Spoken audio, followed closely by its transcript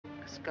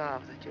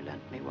scarf that you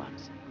lent me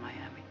once in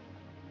Miami.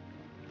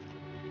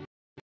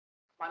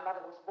 My mother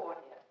was born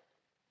here.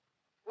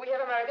 We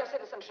have American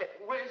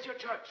citizenship. Where's your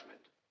judgment?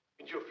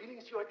 In your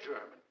feelings, you are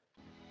German.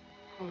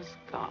 Who's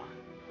gone?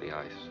 The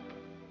ice.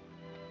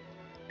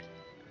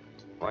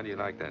 Why do you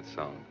like that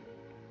song?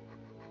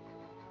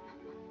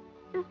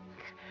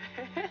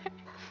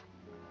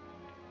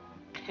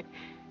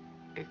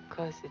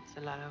 Because it's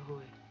a lot of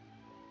hooey.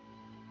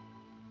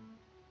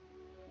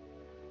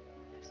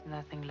 There's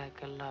nothing like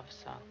a love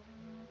song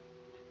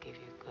to give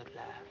you a good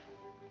laugh.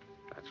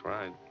 That's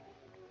right.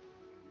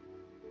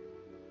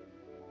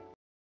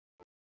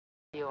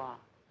 You are.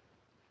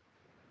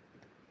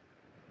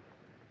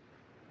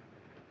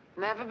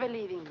 Never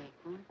believing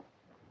me,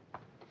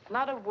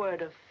 Not a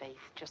word of faith,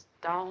 just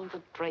down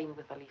the drain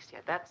with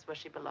Alicia. That's where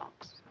she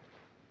belongs.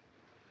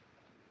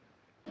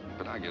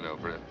 But I get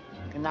over it.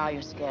 And now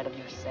you're scared of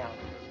yourself.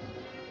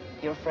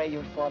 You're afraid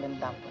you'll fall in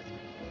love with me.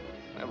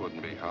 That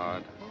wouldn't be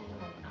hard.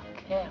 Oh, now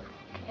careful,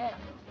 careful.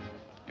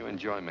 You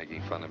enjoy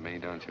making fun of me,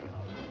 don't you?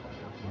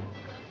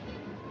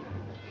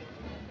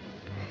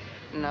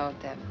 No,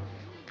 Deb.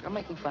 I'm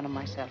making fun of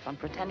myself. I'm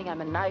pretending I'm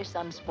a nice,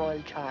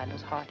 unspoiled child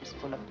whose heart is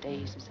full of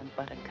daisies and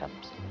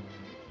buttercups.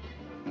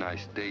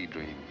 Nice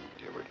daydream.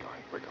 Yeah, we're going.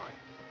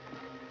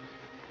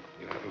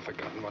 You haven't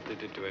forgotten what they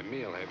did to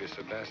Emile, have you,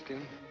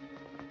 Sebastian?